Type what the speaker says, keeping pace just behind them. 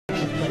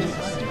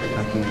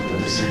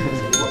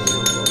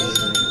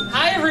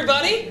Hi,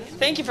 everybody.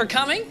 Thank you for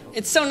coming.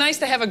 It's so nice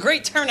to have a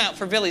great turnout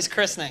for Billy's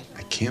christening.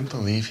 I can't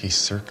believe he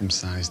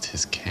circumcised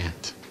his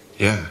cat.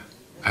 Yeah,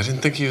 I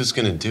didn't think he was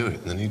gonna do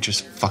it, and then he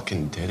just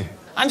fucking did it.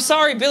 I'm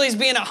sorry Billy's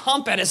being a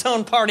hump at his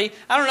own party.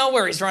 I don't know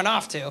where he's run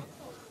off to. I'm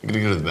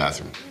gonna go to the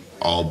bathroom.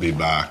 I'll be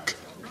back.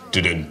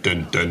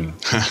 Dun-dun-dun-dun.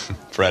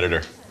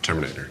 Predator.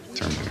 Terminator.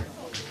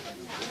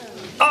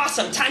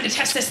 Awesome. Time to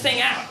test this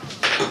thing out.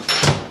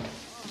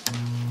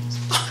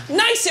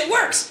 Nice, it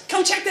works.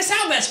 Come check this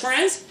out, best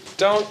friends.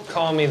 Don't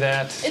call me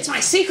that. It's my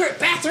secret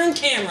bathroom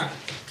camera.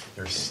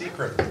 Your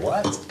secret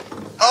what? There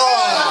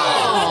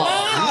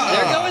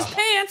go his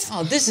pants.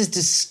 Oh, this is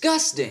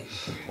disgusting.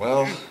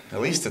 Well,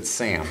 at least it's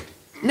Sam.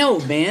 No,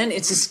 man,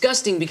 it's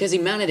disgusting because he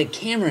mounted a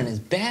camera in his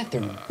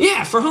bathroom.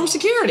 Yeah, for home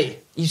security.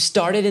 You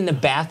started in the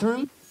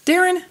bathroom?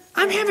 Darren,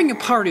 I'm having a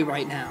party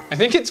right now. I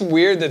think it's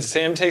weird that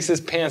Sam takes his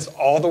pants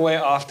all the way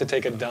off to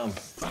take a dump.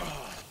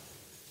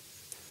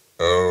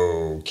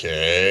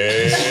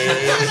 Okay.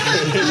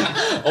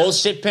 Old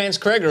shit pants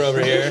Kreger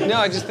over here. No,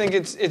 I just think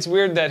it's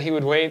weird that he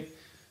would wait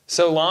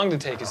so long to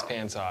take his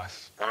pants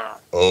off.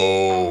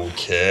 Okay.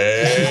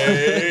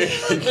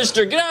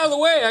 Mister, get out of the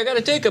way. I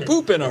gotta take a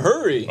poop in a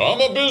hurry. I'm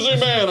a busy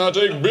man. I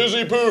take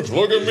busy poops.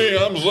 Look at me.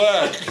 I'm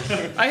Zach.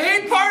 I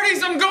hate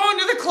parties. I'm going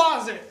to the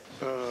closet.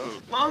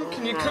 Mom,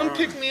 can you come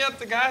pick me up?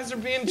 The guys are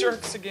being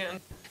jerks again.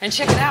 And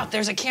check it out.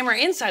 There's a camera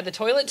inside the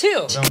toilet,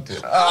 too. Don't do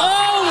it.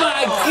 Oh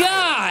my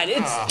God!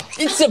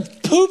 It's a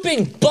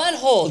pooping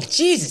butthole.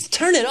 Jesus,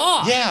 turn it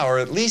off. Yeah, or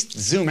at least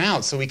zoom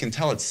out so we can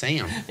tell it's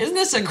Sam. Isn't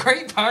this a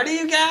great party,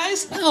 you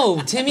guys?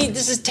 No, Timmy,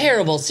 this is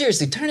terrible.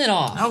 Seriously, turn it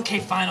off. Okay,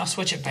 fine. I'll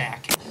switch it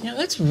back. You know,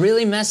 that's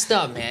really messed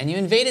up, man. You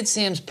invaded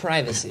Sam's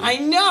privacy. I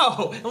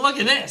know. And look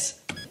at this.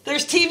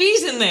 There's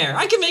TVs in there.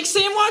 I can make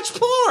Sam watch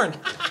porn.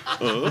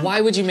 Why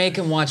would you make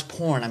him watch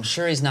porn? I'm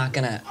sure he's not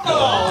gonna...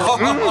 Go,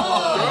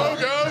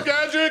 go,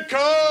 Gadget,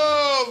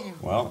 come!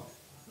 Well,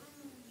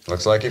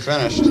 looks like you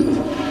finished.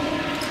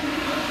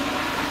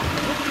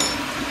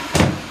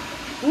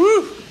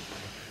 Woo!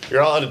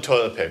 You're all out of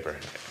toilet paper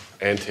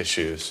and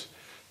tissues,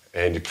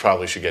 and you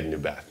probably should get a new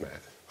bath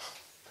mat.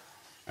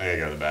 I gotta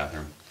go to the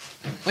bathroom.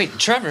 Wait,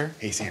 Trevor?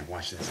 Hey, Sam,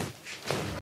 watch this.